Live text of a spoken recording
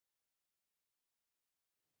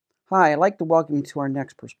Hi, I'd like to welcome you to our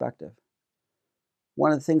next perspective.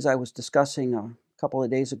 One of the things I was discussing a couple of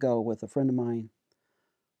days ago with a friend of mine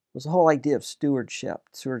was the whole idea of stewardship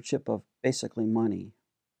of basically money.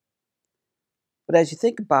 But as you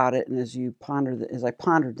think about it, and as I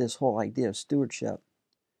pondered this whole idea of stewardship,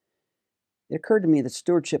 it occurred to me that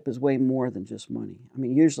stewardship is way more than just money. I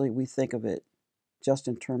mean, usually we think of it just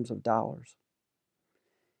in terms of dollars.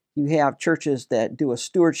 You have churches that do a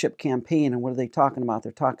stewardship campaign, and what are they talking about?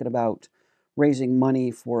 They're talking about raising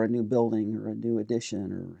money for a new building or a new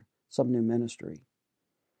addition or some new ministry.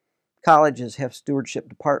 Colleges have stewardship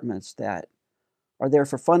departments that are there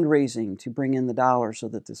for fundraising to bring in the dollars so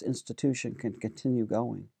that this institution can continue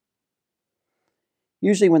going.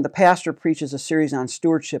 Usually, when the pastor preaches a series on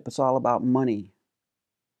stewardship, it's all about money.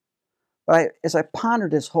 But as I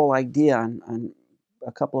pondered this whole idea on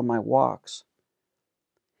a couple of my walks,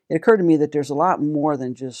 it occurred to me that there's a lot more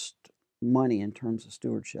than just money in terms of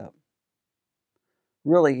stewardship.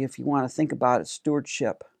 Really, if you want to think about it,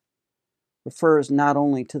 stewardship refers not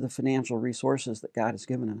only to the financial resources that God has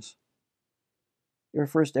given us, it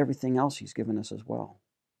refers to everything else He's given us as well.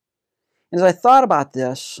 And as I thought about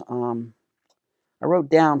this, I wrote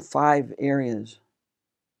down 5 areas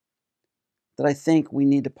that I think we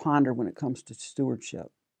need to ponder when it comes to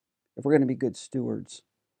stewardship, if we're going to be good stewards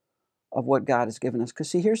of what God has given us. Because,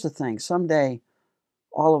 see, here's the thing someday,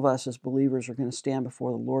 all of us as believers are going to stand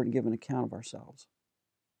before the Lord and give an account of ourselves.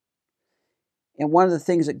 And one of the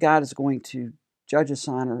things that God is going to judge us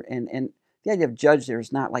on, and the idea of judge there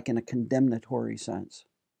is not like in a condemnatory sense.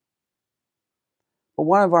 But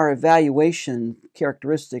one of our evaluation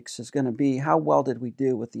characteristics is going to be how well did we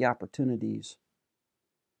do with the opportunities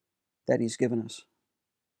that He's given us.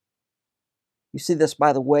 You see this,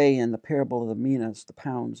 by the way, in the parable of the minas, the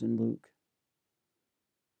pounds in Luke.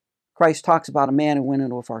 Christ talks about a man who went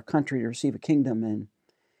into a far country to receive a kingdom, and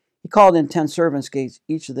he called in 10 servants, gave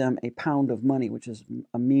each of them a pound of money, which is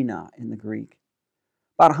a mina in the Greek,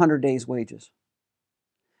 about 100 days' wages.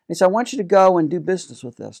 And he said, I want you to go and do business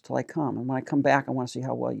with this till I come. And when I come back, I want to see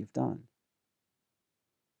how well you've done.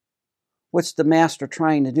 What's the master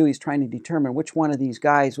trying to do? He's trying to determine which one of these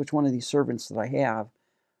guys, which one of these servants that I have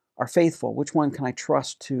are faithful. Which one can I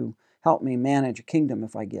trust to help me manage a kingdom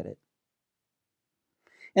if I get it?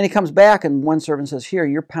 And he comes back and one servant says, here,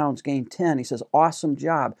 your pounds gained 10. He says, awesome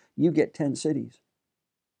job. You get 10 cities.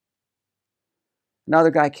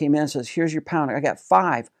 Another guy came in and says, here's your pound. I got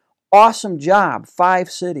 5. Awesome job.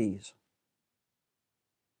 5 cities.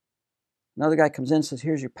 Another guy comes in and says,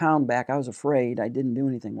 here's your pound back. I was afraid. I didn't do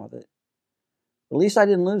anything with it. At least I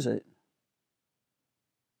didn't lose it.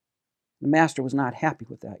 The master was not happy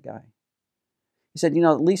with that guy. He said,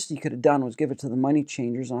 the least he could have done was give it to the money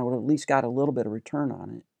changers, and I would have at least got a little bit of return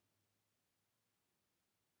on it.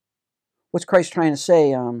 What's Christ trying to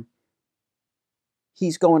say?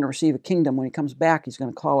 He's going to receive a kingdom. When he comes back, he's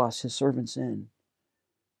going to call us, his servants, in.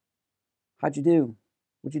 How'd you do?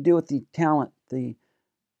 What'd you do with the talent, the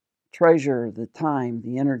treasure, the time,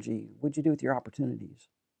 the energy? What'd you do with your opportunities?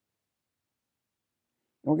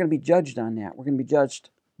 And we're going to be judged on that. We're going to be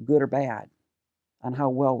judged good or bad on how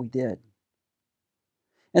well we did.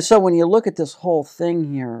 And so when you look at this whole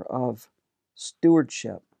thing here of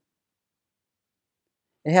stewardship,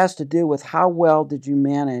 it has to do with how well did you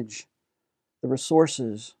manage the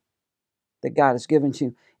resources that God has given to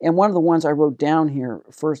you. And one of the ones I wrote down here,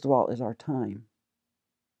 first of all, is our time.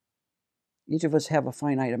 Each of us have a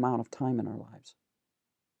finite amount of time in our lives.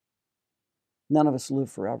 None of us live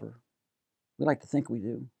forever. We like to think we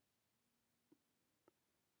do.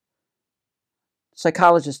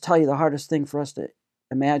 Psychologists tell you the hardest thing for us to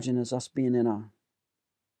imagine is us being in a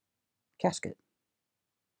casket.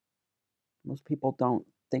 Most people don't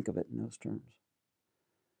think of it in those terms.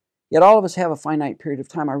 Yet all of us have a finite period of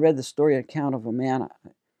time. I read the story account of a man,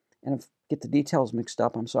 and if I get the details mixed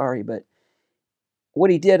up, I'm sorry, but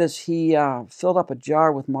what he did is he filled up a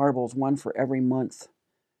jar with marbles, one for every month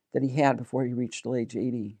that he had before he reached age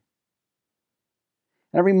 80.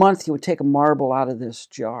 And every month he would take a marble out of this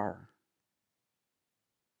jar.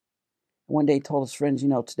 One day he told his friends,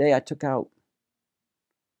 today I took out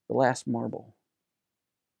the last marble.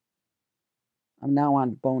 I'm now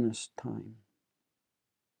on bonus time.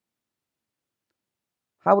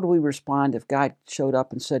 How would we respond if God showed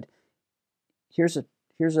up and said, here's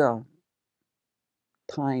a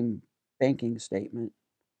time banking statement.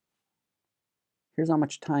 Here's how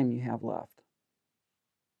much time you have left.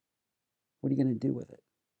 What are you going to do with it?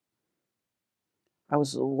 I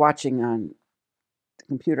was watching on the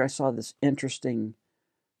computer. I saw this interesting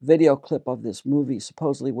video clip of this movie,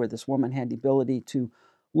 supposedly where this woman had the ability to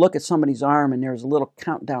look at somebody's arm and there's a little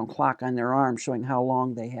countdown clock on their arm showing how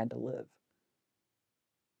long they had to live.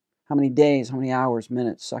 How many days, how many hours,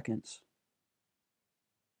 minutes, seconds.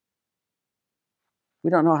 We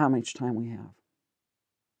don't know how much time we have.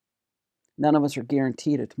 None of us are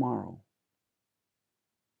guaranteed a tomorrow.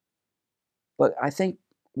 But I think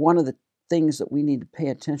one of the things that we need to pay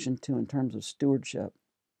attention to in terms of stewardship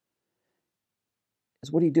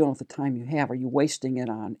is, what are you doing with the time you have? Are you wasting it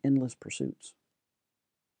on endless pursuits?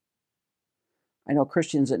 I know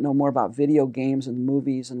Christians that know more about video games and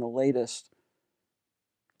movies and the latest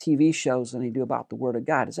TV shows than they do about the Word of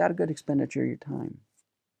God. Is that a good expenditure of your time?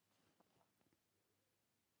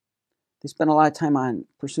 They spend a lot of time on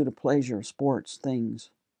pursuit of pleasure, sports, things.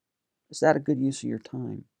 Is that a good use of your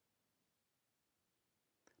time?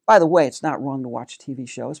 By the way, it's not wrong to watch a TV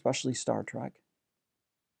show, especially Star Trek.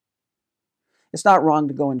 It's not wrong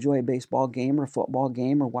to go enjoy a baseball game or a football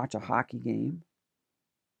game or watch a hockey game.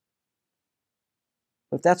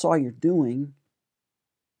 But if that's all you're doing,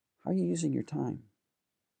 how are you using your time?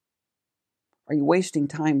 Are you wasting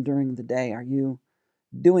time during the day? Are you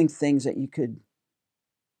doing things that you could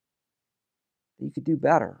do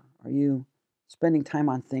better? Are you spending time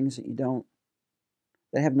on things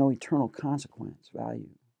that have no eternal consequence, value?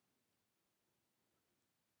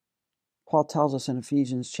 Paul tells us in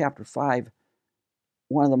Ephesians chapter 5,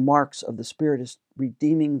 one of the marks of the Spirit is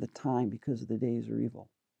redeeming the time because the days are evil.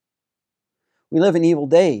 We live in evil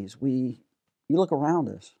days. You look around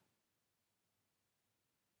us.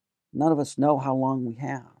 None of us know how long we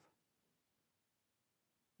have.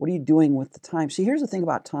 What are you doing with the time? See, here's the thing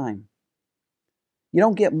about time. You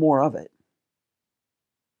don't get more of it.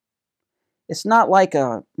 It's not like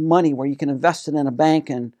money where you can invest it in a bank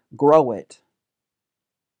and grow it.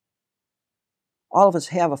 All of us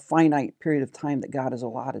have a finite period of time that God has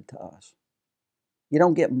allotted to us. You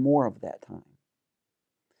don't get more of that time.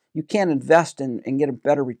 You can't invest and get a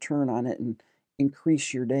better return on it and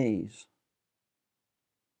increase your days.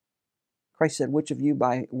 Christ said, which of you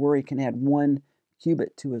by worry can add 1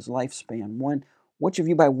 cubit to his lifespan? Which of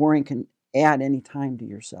you by worrying can add any time to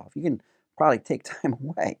yourself? You can probably take time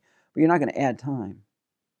away, but you're not going to add time.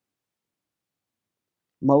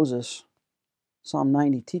 Moses, Psalm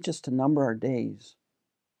 90, teach us to number our days,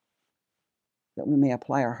 that we may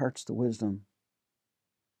apply our hearts to wisdom.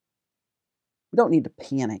 We don't need to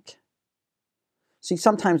panic. See,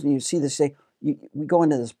 sometimes when you see this, we go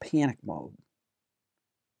into this panic mode.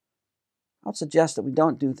 I would suggest that we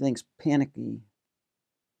don't do things panicky,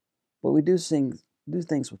 but we do things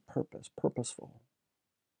with purpose, purposeful.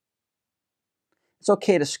 It's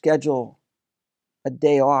okay to schedule a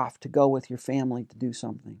day off to go with your family to do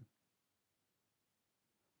something.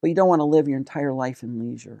 But you don't want to live your entire life in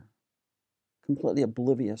leisure, completely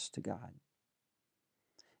oblivious to God.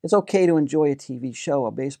 It's okay to enjoy a TV show,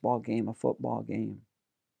 a baseball game, a football game,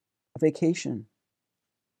 a vacation.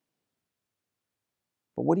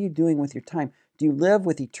 But what are you doing with your time? Do you live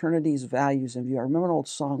with eternity's values in view? I remember an old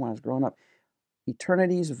song when I was growing up,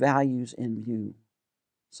 eternity's values in view.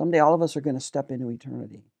 Someday all of us are going to step into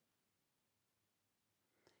eternity.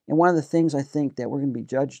 And one of the things I think that we're going to be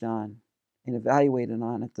judged on and evaluated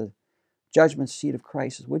on at the judgment seat of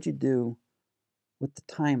Christ is, what'd you do with the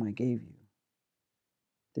time I gave you?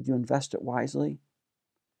 Did you invest it wisely?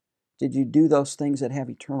 Did you do those things that have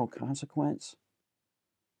eternal consequence?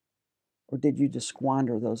 Or did you just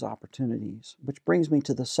squander those opportunities? Which brings me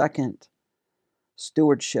to the second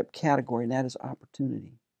stewardship category, and that is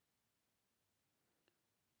opportunity.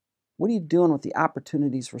 What are you doing with the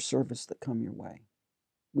opportunities for service that come your way?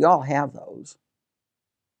 We all have those.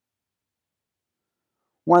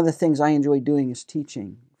 One of the things I enjoy doing is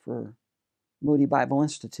teaching for Moody Bible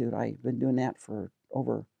Institute. I've been doing that for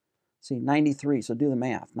over, 93, so do the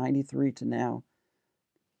math. 93 to now,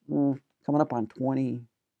 coming up on 20,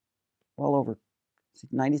 well over,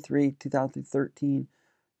 93, 2013,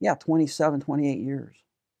 27, 28 years.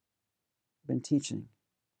 I've been teaching.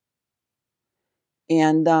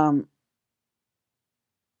 And every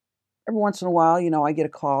once in a while, I get a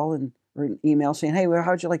call or an email saying, hey,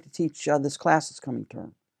 how would you like to teach this class this coming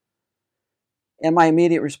term? And my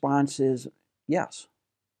immediate response is yes.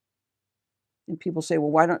 And people say,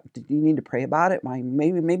 well, do you need to pray about it?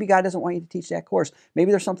 Maybe God doesn't want you to teach that course.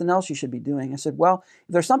 Maybe there's something else you should be doing. I said, well,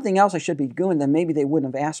 if there's something else I should be doing, then maybe they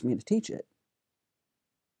wouldn't have asked me to teach it.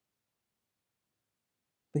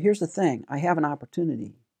 But here's the thing. I have an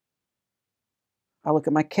opportunity. I look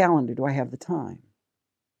at my calendar. Do I have the time?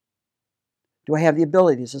 Do I have the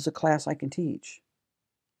ability? Is this a class I can teach?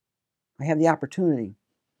 I have the opportunity.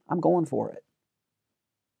 I'm going for it.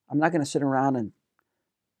 I'm not going to sit around and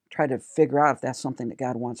try to figure out if that's something that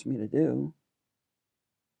God wants me to do.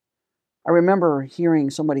 I remember hearing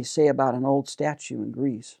somebody say about an old statue in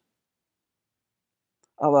Greece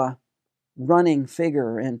of a running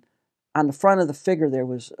figure, and on the front of the figure there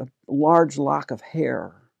was a large lock of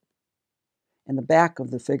hair, and the back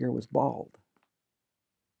of the figure was bald.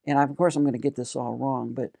 And of course I'm going to get this all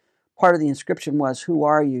wrong, but part of the inscription was, "Who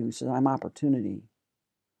are you?" He said, "I'm opportunity."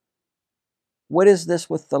 What is this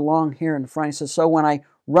with the long hair in the front? He says, "So when I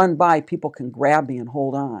run by, people can grab me and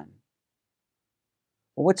hold on."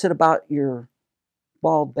 Well, what's it about your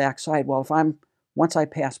bald backside? Well, once I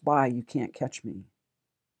pass by, you can't catch me.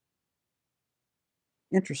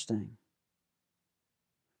 Interesting.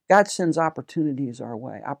 God sends opportunities our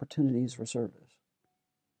way, opportunities for service,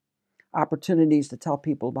 opportunities to tell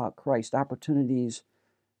people about Christ, opportunities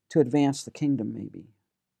to advance the kingdom maybe.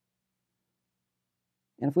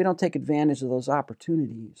 And if we don't take advantage of those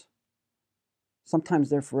opportunities, sometimes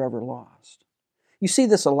they're forever lost. You see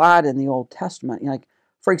this a lot in the Old Testament. Like,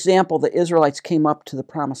 for example, the Israelites came up to the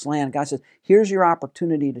Promised Land. God says, "Here's your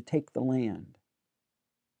opportunity to take the land."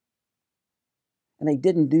 And they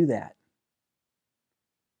didn't do that.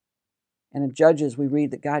 And in Judges, we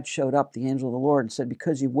read that God showed up, the angel of the Lord, and said,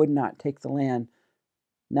 "Because you would not take the land,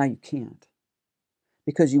 now you can't.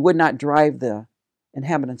 Because you would not drive the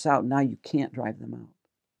inhabitants out, now you can't drive them out."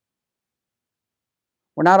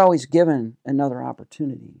 We're not always given another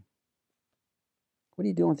opportunity. What are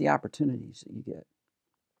you doing with the opportunities that you get?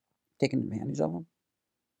 Taking advantage of them?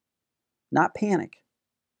 Not panic,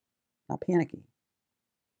 not panicky,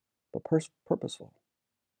 but purposeful.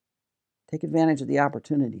 Take advantage of the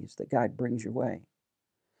opportunities that God brings your way.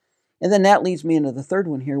 And then that leads me into the third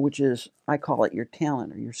one here, which is, I call it your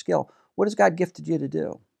talent or your skill. What has God gifted you to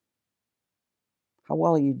do? How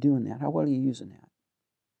well are you doing that? How well are you using that?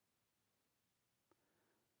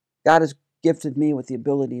 God has gifted me with the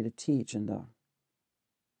ability to teach and to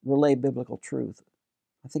relay biblical truth.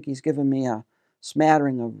 I think He's given me a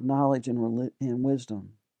smattering of knowledge and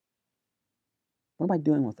wisdom. What am I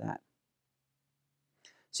doing with that?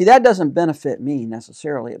 See, that doesn't benefit me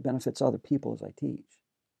necessarily. It benefits other people as I teach.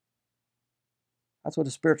 That's what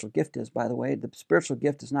a spiritual gift is, by the way. The spiritual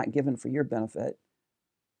gift is not given for your benefit.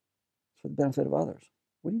 It's for the benefit of others.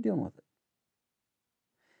 What are you doing with it?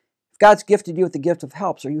 If God's gifted you with the gift of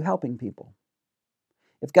helps, are you helping people?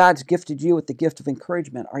 If God's gifted you with the gift of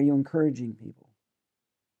encouragement, are you encouraging people?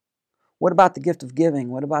 What about the gift of giving?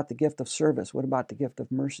 What about the gift of service? What about the gift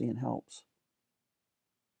of mercy and helps?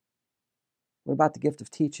 What about the gift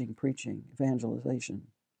of teaching, preaching,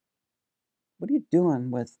 evangelization? What are you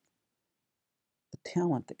doing with the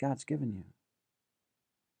talent that God's given you?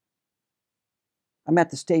 I'm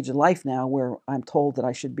at the stage of life now where I'm told that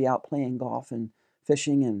I should be out playing golf and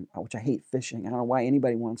fishing, and which I hate fishing. I don't know why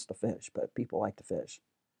anybody wants to fish, but people like to fish.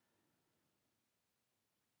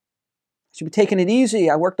 I should be taking it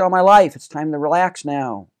easy. I worked all my life. It's time to relax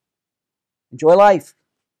now. Enjoy life.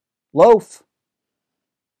 Loaf.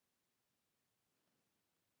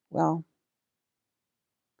 Well,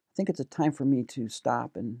 I think it's a time for me to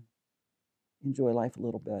stop and enjoy life a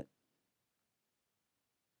little bit.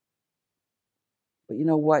 But you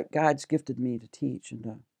know what? God's gifted me to teach and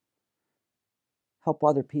to help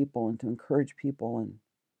other people and to encourage people, and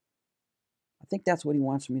I think that's what He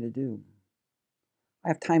wants me to do. I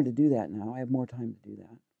have time to do that now. I have more time to do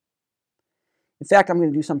that. In fact, I'm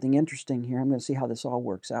going to do something interesting here. I'm going to see how this all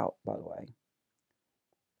works out, by the way.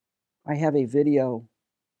 I have a video,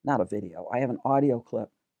 not a video, I have an audio clip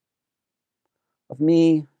of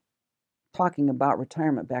me talking about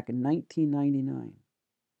retirement back in 1999.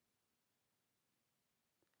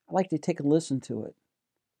 I'd like to take a listen to it.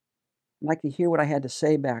 I'd like to hear what I had to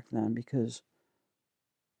say back then, because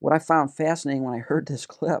what I found fascinating when I heard this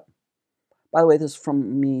clip, by the way, this is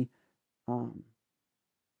from me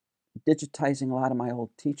digitizing a lot of my old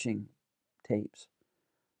teaching tapes.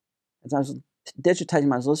 As I was digitizing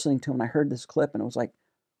them, I was listening to them, and I heard this clip, and it was like,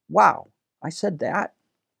 wow, I said that.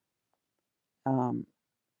 And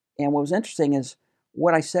what was interesting is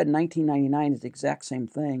what I said in 1999 is the exact same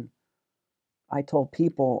thing I told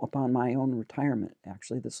people upon my own retirement,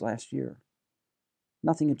 actually, this last year.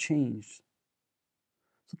 Nothing had changed.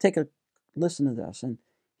 So take a listen to this and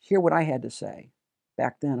hear what I had to say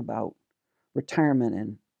back then about retirement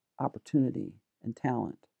and opportunity and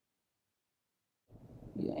talent.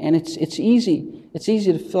 And it's easy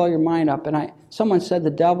to fill your mind up. And someone said the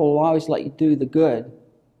devil will always let you do the good,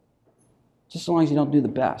 just as long as you don't do the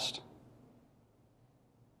best.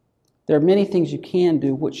 There are many things you can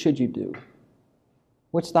do. What should you do?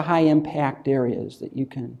 What's the high impact areas that you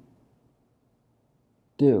can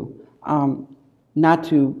do? Not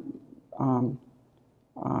to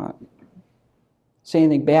say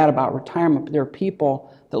anything bad about retirement, but there are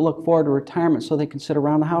people that look forward to retirement so they can sit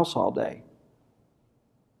around the house all day.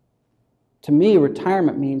 To me,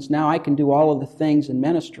 retirement means now I can do all of the things in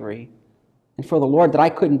ministry and for the Lord that I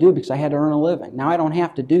couldn't do because I had to earn a living. Now I don't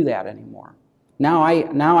have to do that anymore. Now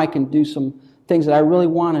I can do some things that I really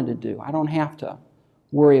wanted to do. I don't have to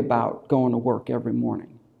worry about going to work every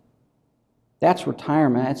morning. That's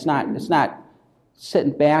retirement. It's not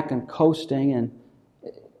sitting back and coasting. And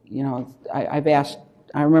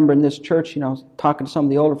I remember in this church, talking to some of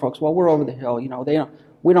the older folks. Well, we're over the hill.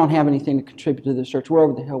 We don't have anything to contribute to this church. We're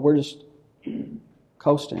over the hill. We're just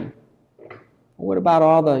coasting. What about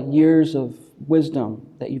all the years of wisdom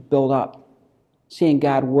that you've built up, seeing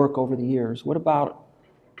God work over the years? What about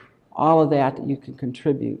all of that you can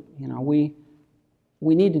contribute?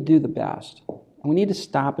 We need to do the best. And we need to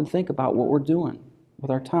stop and think about what we're doing with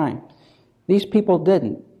our time. These people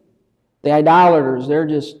didn't. The idolaters, they're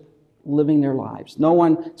just living their lives. No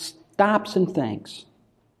one stops and thinks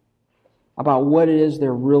about what it is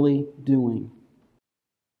they're really doing.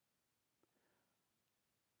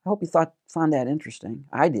 I hope you found that interesting.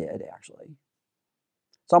 I did, actually.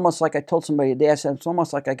 It's almost like I told somebody today, I said, it's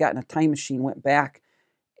almost like I got in a time machine, went back,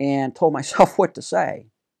 and told myself what to say.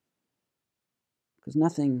 Because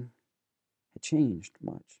nothing had changed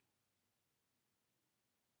much.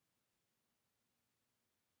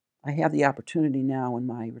 I have the opportunity now in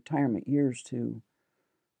my retirement years to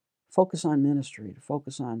focus on ministry, to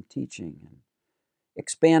focus on teaching, and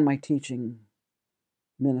expand my teaching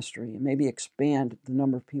ministry, and maybe expand the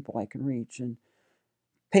number of people I can reach, and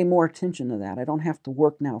pay more attention to that. I don't have to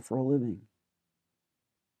work now for a living.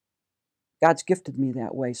 God's gifted me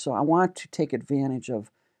that way, so I want to take advantage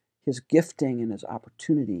of His gifting and His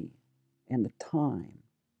opportunity and the time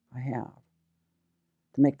I have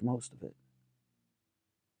to make the most of it.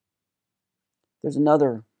 There's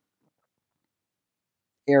another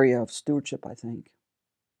area of stewardship, I think.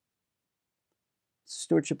 It's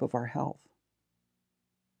stewardship of our health.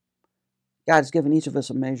 God's given each of us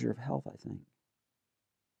a measure of health, I think.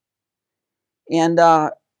 And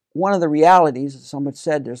one of the realities, as someone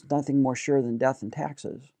said, there's nothing more sure than death and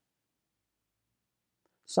taxes.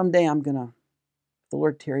 Someday if the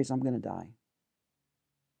Lord tarries, I'm going to die.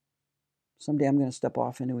 Someday I'm going to step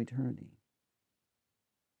off into eternity.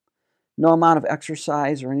 No amount of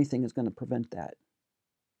exercise or anything is going to prevent that.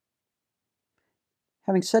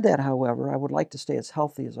 Having said that, however, I would like to stay as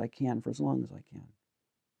healthy as I can for as long as I can.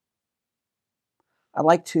 I'd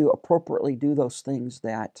like to appropriately do those things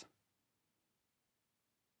that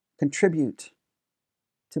contribute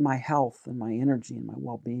to my health and my energy and my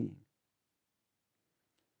well-being.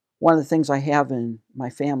 One of the things I have in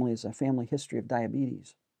my family is a family history of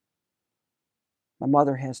diabetes. My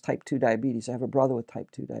mother has type 2 diabetes. I have a brother with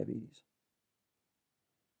type 2 diabetes.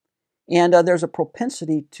 And there's a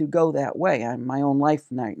propensity to go that way. In my own life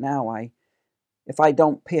right now, if I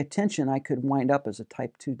don't pay attention, I could wind up as a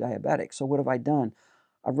type 2 diabetic. So what have I done?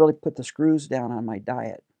 I've really put the screws down on my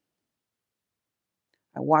diet.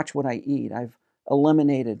 I watch what I eat. I've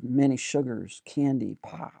eliminated many sugars, candy,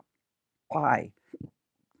 pie,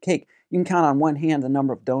 cake. You can count on one hand the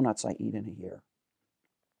number of donuts I eat in a year.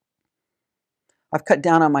 I've cut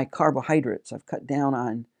down on my carbohydrates. I've cut down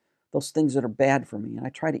on those things that are bad for me. And I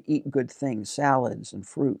try to eat good things, salads and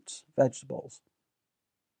fruits, vegetables.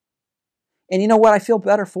 And you know what? I feel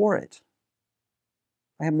better for it.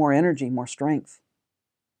 I have more energy, more strength.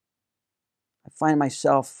 I find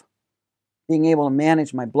myself being able to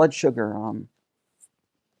manage my blood sugar,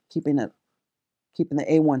 keeping the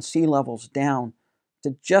A1C levels down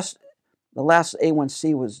to just, the last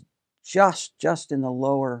A1C was just in the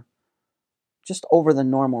lower, just over the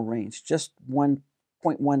normal range, just 1.1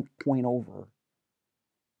 point over.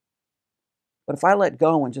 But if I let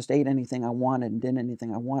go and just ate anything I wanted and did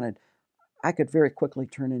anything I wanted, I could very quickly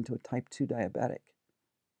turn into a type 2 diabetic.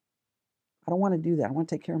 I don't want to do that. I want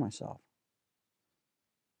to take care of myself.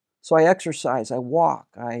 So I exercise, I walk,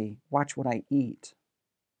 I watch what I eat.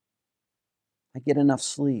 I get enough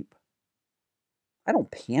sleep. I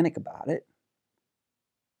don't panic about it,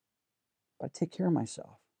 but I take care of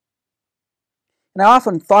myself. And I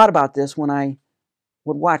often thought about this when I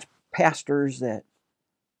would watch pastors that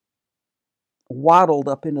waddled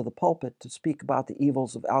up into the pulpit to speak about the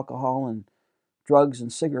evils of alcohol and drugs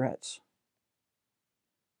and cigarettes.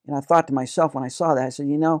 And I thought to myself when I saw that, I said,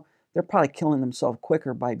 they're probably killing themselves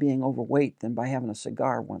quicker by being overweight than by having a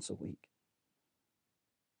cigar once a week.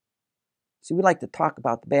 See, we like to talk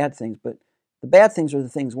about the bad things, but the bad things are the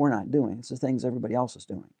things we're not doing. It's the things everybody else is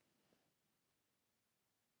doing.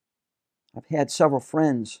 I've had several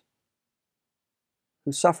friends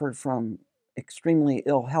who suffered from extremely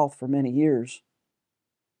ill health for many years,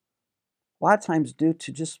 A lot of times due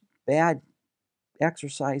to just bad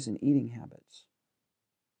exercise and eating habits.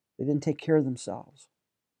 They didn't take care of themselves.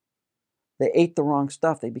 They ate the wrong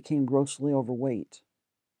stuff. They became grossly overweight.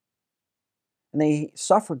 And they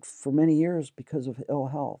suffered for many years because of ill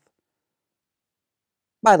health.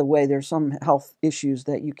 By the way, there's some health issues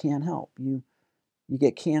that you can't help. You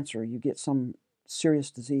get cancer, you get some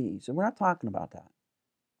serious disease, and we're not talking about that.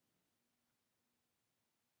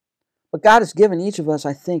 But God has given each of us,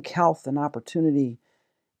 I think, health and opportunity.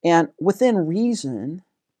 And within reason,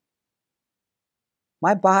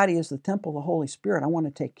 my body is the temple of the Holy Spirit. I want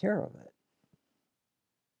to take care of it.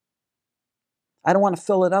 I don't want to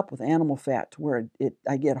fill it up with animal fat to where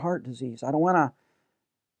I get heart disease. I don't want to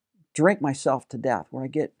drink myself to death where I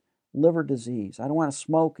get liver disease. I don't want to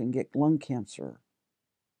smoke and get lung cancer.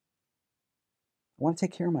 I want to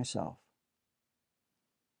take care of myself.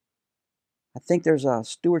 I think there's a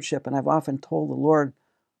stewardship, and I've often told the Lord,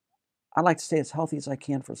 I'd like to stay as healthy as I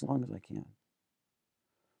can for as long as I can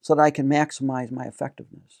so that I can maximize my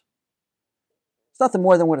effectiveness. It's nothing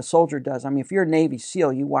more than what a soldier does. I mean, if you're a Navy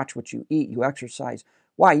SEAL, you watch what you eat, you exercise.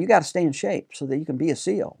 Why? You got to stay in shape so that you can be a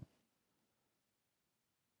SEAL.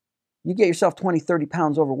 You get yourself 20, 30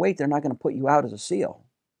 pounds overweight, they're not going to put you out as a SEAL.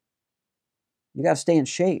 You got to stay in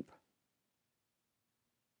shape.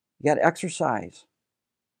 You got to exercise.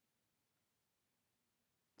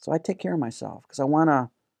 So I take care of myself because I want to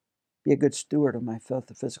be a good steward of my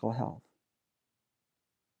physical health.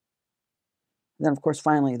 And then, of course,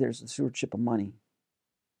 finally, there's the stewardship of money.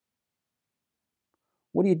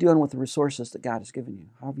 What are you doing with the resources that God has given you?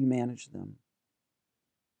 How have you managed them?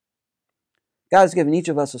 God has given each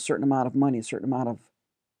of us a certain amount of money, a certain amount of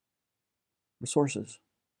resources.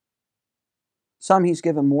 Some He's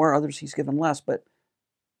given more, others He's given less, but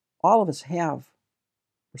all of us have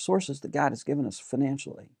resources that God has given us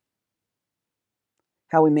financially.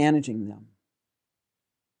 How are we managing them?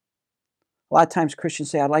 A lot of times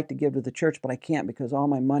Christians say, I'd like to give to the church, but I can't because all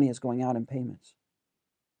my money is going out in payments.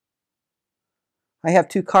 I have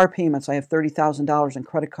 2 car payments. I have $30,000 in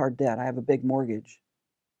credit card debt. I have a big mortgage.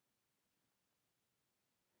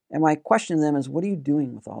 And my question to them is, what are you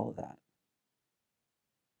doing with all of that?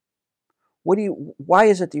 Why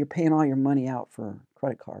is it that you're paying all your money out for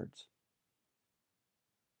credit cards?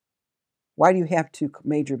 Why do you have 2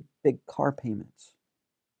 major big car payments?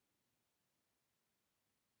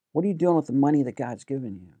 What are you doing with the money that God's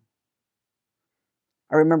given you?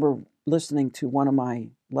 I remember listening to one of my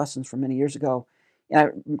lessons from many years ago, and I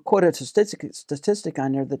quoted a statistic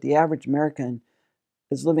on there that the average American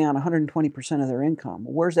is living on 120% of their income.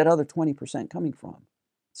 Well, where's that other 20% coming from?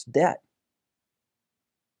 It's debt.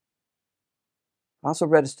 I also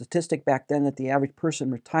read a statistic back then that the average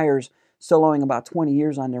person retires still owing about 20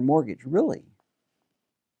 years on their mortgage. Really?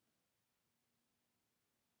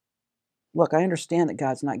 Look, I understand that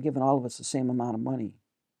God's not giving all of us the same amount of money.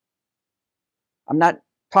 I'm not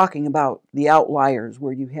talking about the outliers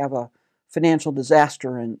where you have a financial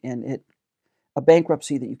disaster and a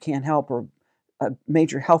bankruptcy that you can't help or a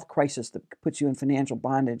major health crisis that puts you in financial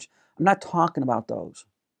bondage. I'm not talking about those.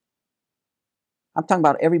 I'm talking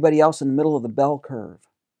about everybody else in the middle of the bell curve.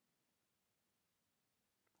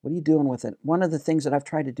 What are you doing with it? One of the things that I've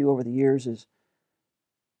tried to do over the years is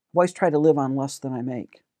I've always tried to live on less than I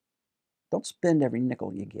make. Don't spend every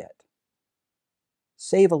nickel you get.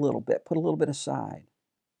 Save a little bit. Put a little bit aside.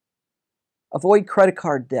 Avoid credit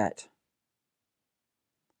card debt.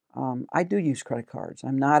 I do use credit cards.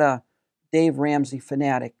 I'm not a Dave Ramsey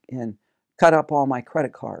fanatic and cut up all my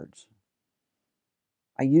credit cards.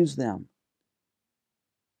 I use them.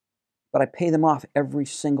 But I pay them off every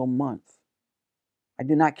single month. I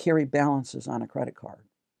do not carry balances on a credit card.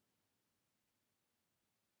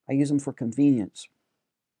 I use them for convenience,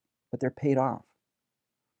 but they're paid off.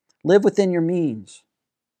 Live within your means.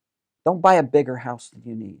 Don't buy a bigger house than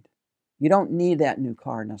you need. You don't need that new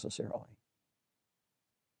car necessarily.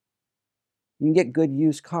 You can get good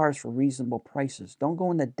used cars for reasonable prices. Don't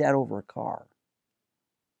go into debt over a car.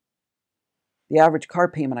 The average car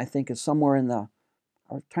payment, I think, is somewhere in the,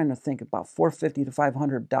 I was trying to think, about $450 to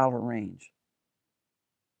 $500 range.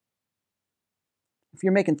 If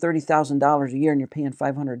you're making $30,000 a year and you're paying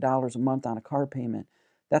 $500 a month on a car payment,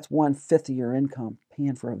 that's 1/5 of your income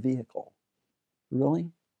paying for a vehicle.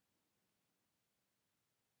 Really?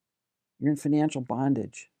 You're in financial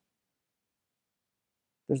bondage.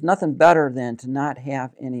 There's nothing better than to not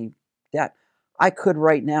have any debt. I could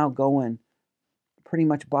right now go and pretty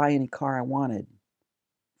much buy any car I wanted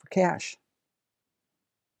for cash.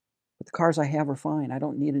 But the cars I have are fine. I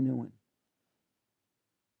don't need a new one.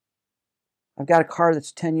 I've got a car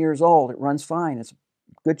that's 10 years old. It runs fine. It's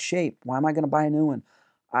good shape. Why am I going to buy a new one?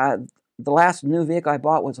 The last new vehicle I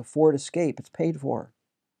bought was a Ford Escape. It's paid for.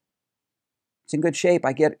 It's in good shape.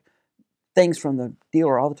 I get things from the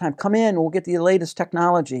dealer all the time. Come in, we'll get the latest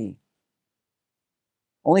technology.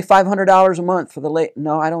 Only $500 a month for the late.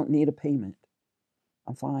 No, I don't need a payment.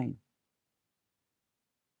 I'm fine.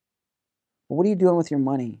 But what are you doing with your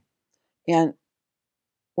money? And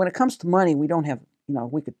when it comes to money, we don't have,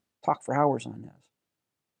 we could talk for hours on this.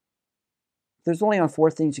 There's only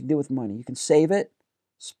four things you can do with money. You can save it,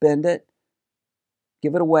 spend it,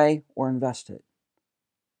 give it away, or invest it.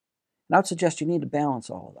 And I would suggest you need to balance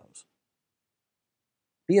all of those.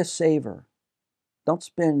 Be a saver. Don't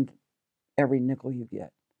spend every nickel you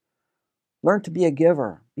get. Learn to be a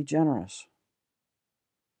giver. Be generous.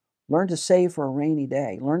 Learn to save for a rainy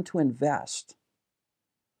day. Learn to invest.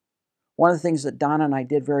 One of the things that Donna and I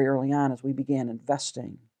did very early on is we began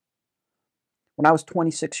investing. When I was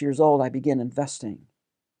 26 years old, I began investing.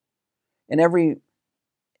 In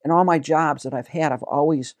all my jobs that I've had, I've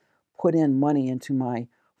always put in money into my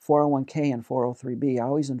 401k and 403b. I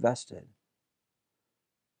always invested.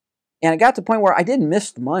 And it got to the point where I didn't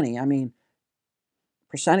miss the money. I mean,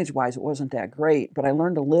 percentage-wise, it wasn't that great, but I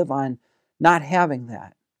learned to live on not having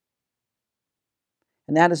that.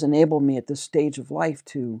 And that has enabled me at this stage of life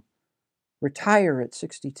to retire at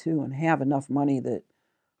 62 and have enough money that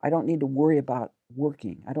I don't need to worry about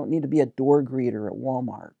working. I don't need to be a door greeter at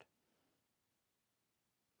Walmart.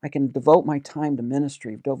 I can devote my time to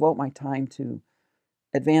ministry, devote my time to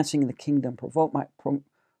advancing the kingdom, devote my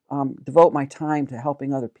time to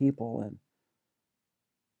helping other people, and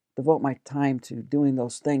devote my time to doing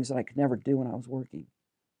those things that I could never do when I was working.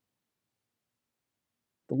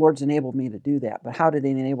 The Lord's enabled me to do that. But how did He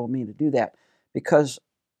enable me to do that? Because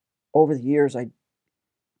over the years, I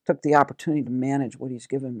took the opportunity to manage what He's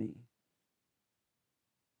given me.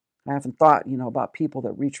 I often thought, about people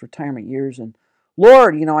that reach retirement years and,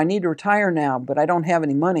 Lord, I need to retire now, but I don't have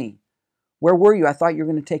any money. Where were you? I thought you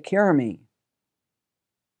were going to take care of me.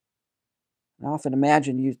 I often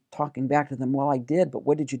imagine you talking back to them, well, I did, but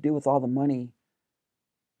what did you do with all the money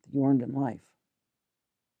that you earned in life?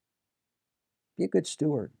 Be a good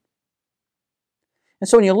steward. And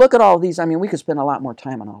so when you look at all of these, we could spend a lot more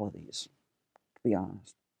time on all of these, to be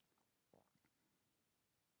honest.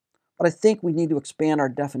 But I think we need to expand our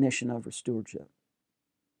definition of stewardship.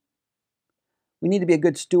 We need to be a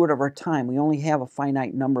good steward of our time. We only have a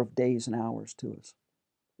finite number of days and hours to us.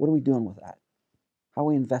 What are we doing with that? How are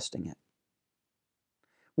we investing it?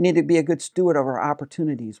 We need to be a good steward of our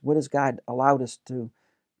opportunities. What has God allowed us to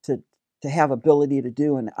have ability to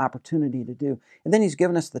do and opportunity to do? And then He's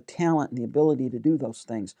given us the talent and the ability to do those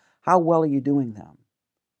things. How well are you doing them?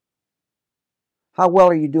 How well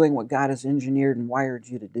are you doing what God has engineered and wired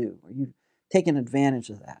you to do? Are you taking advantage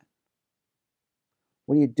of that?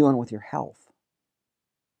 What are you doing with your health?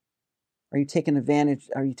 Are you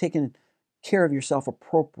taking care of yourself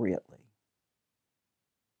appropriately?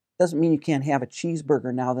 Doesn't mean you can't have a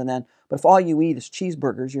cheeseburger now and then, but if all you eat is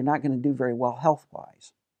cheeseburgers, you're not going to do very well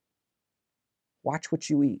health-wise. Watch what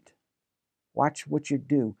you eat. Watch what you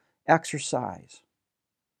do. Exercise.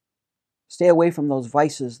 Stay away from those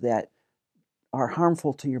vices that are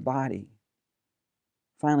harmful to your body.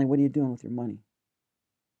 Finally, what are you doing with your money?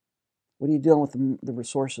 What are you doing with the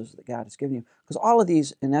resources that God has given you? Because all of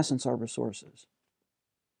these, in essence, are resources.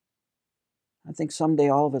 I think someday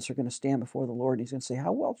all of us are going to stand before the Lord and He's going to say,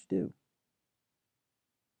 how well did you do?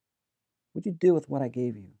 What did you do with what I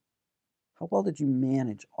gave you? How well did you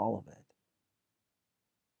manage all of it?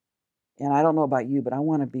 And I don't know about you, but I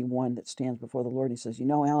want to be one that stands before the Lord and He says,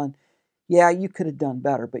 Alan, yeah, you could have done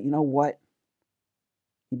better, but you know what?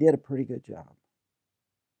 You did a pretty good job.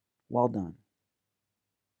 Well done.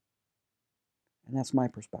 And that's my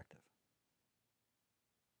perspective.